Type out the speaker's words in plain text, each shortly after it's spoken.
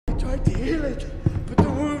heal it, but the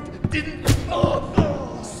wound didn't...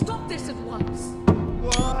 Stop this at once!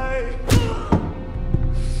 Why?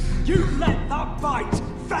 You let that bite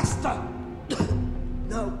fester!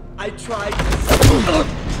 No, I tried.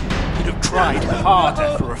 You'd have tried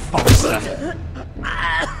harder for a Forrester.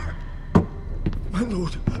 My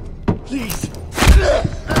lord, please.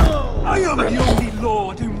 I am the only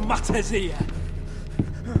lord who matters here.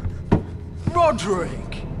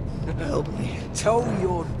 Roderick! Help me. Tell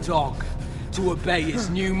your dog to obey his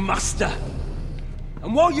new master.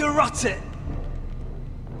 And while you're at it...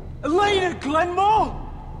 Elena Glenmore?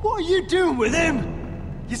 What are you doing with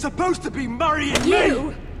him? You're supposed to be marrying me!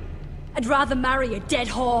 You? I'd rather marry a dead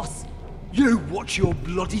horse. You watch your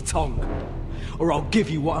bloody tongue, or I'll give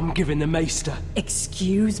you what I'm giving the maester.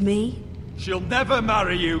 Excuse me? She'll never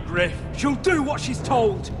marry you, Griff. She'll do what she's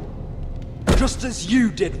told. Just as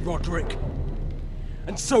you did, Roderick.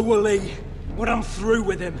 And so will he, when I'm through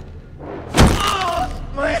with him. Oh,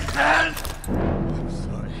 my hand! I'm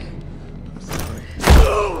sorry. I'm sorry.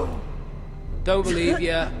 Don't believe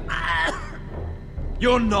you.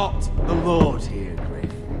 You're not the Lord here,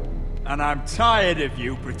 Griff. And I'm tired of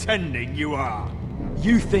you pretending you are.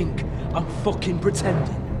 You think I'm fucking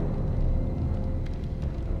pretending?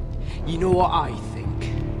 You know what I think?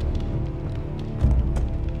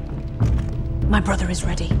 My brother is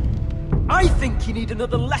ready. I think you need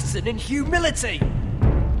another lesson in humility.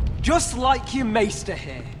 Just like your maester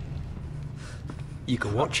here. You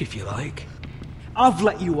can watch if you like. I've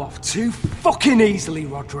let you off too fucking easily,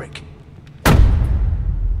 Roderick.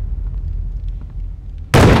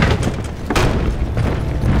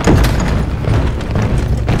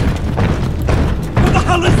 What the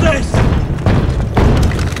hell is this?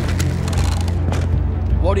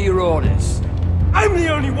 What are your orders? I'm the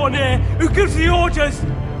only one here who gives the orders.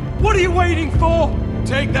 What are you waiting for?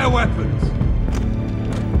 Take their weapons.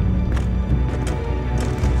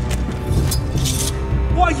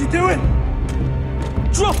 What are you doing?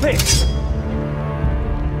 Drop it!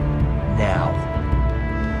 Now.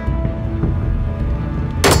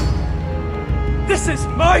 This is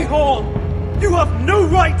my hall! You have no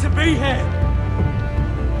right to be here!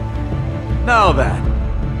 Now then,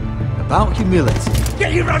 about humility.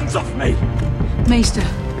 Get your hands off me! Maester,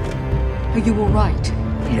 are you all right?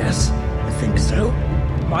 Yes, I think so.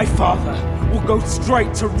 My father will go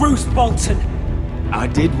straight to Roose Bolton. I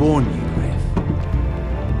did warn you, Griff.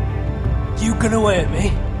 You gonna hurt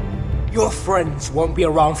me? Your friends won't be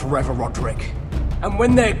around forever, Roderick. And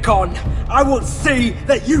when they're gone, I will see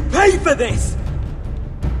that you pay for this!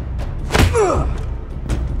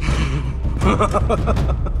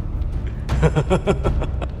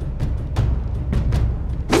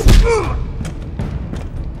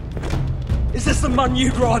 Is this the man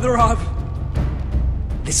you'd rather have?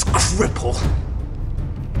 This cripple.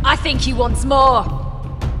 I think he wants more.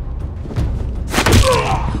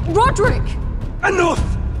 Roderick!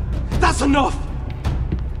 Enough! That's enough!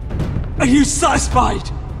 Are you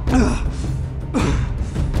satisfied?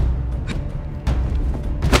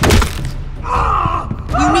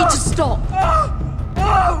 You need to stop.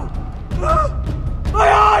 My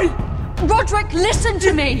eye! Roderick, listen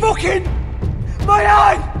to me! Fucking... My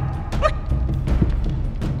eye!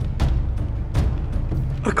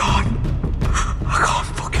 I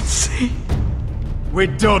can't fucking see. We're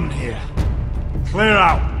done here. Clear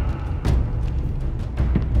out.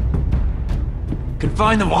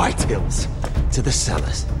 Confine the Whitehills to the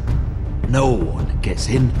cellars. No one gets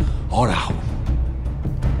in or out.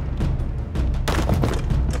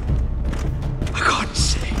 I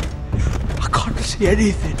can't see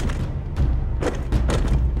anything.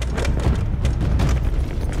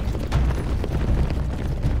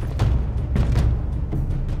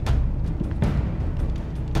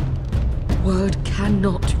 Word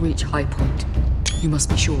cannot reach High Point. You must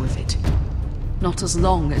be sure of it. Not as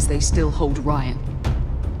long as they still hold Ryan.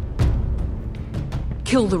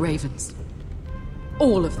 Kill the Ravens.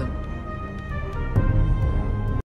 All of them.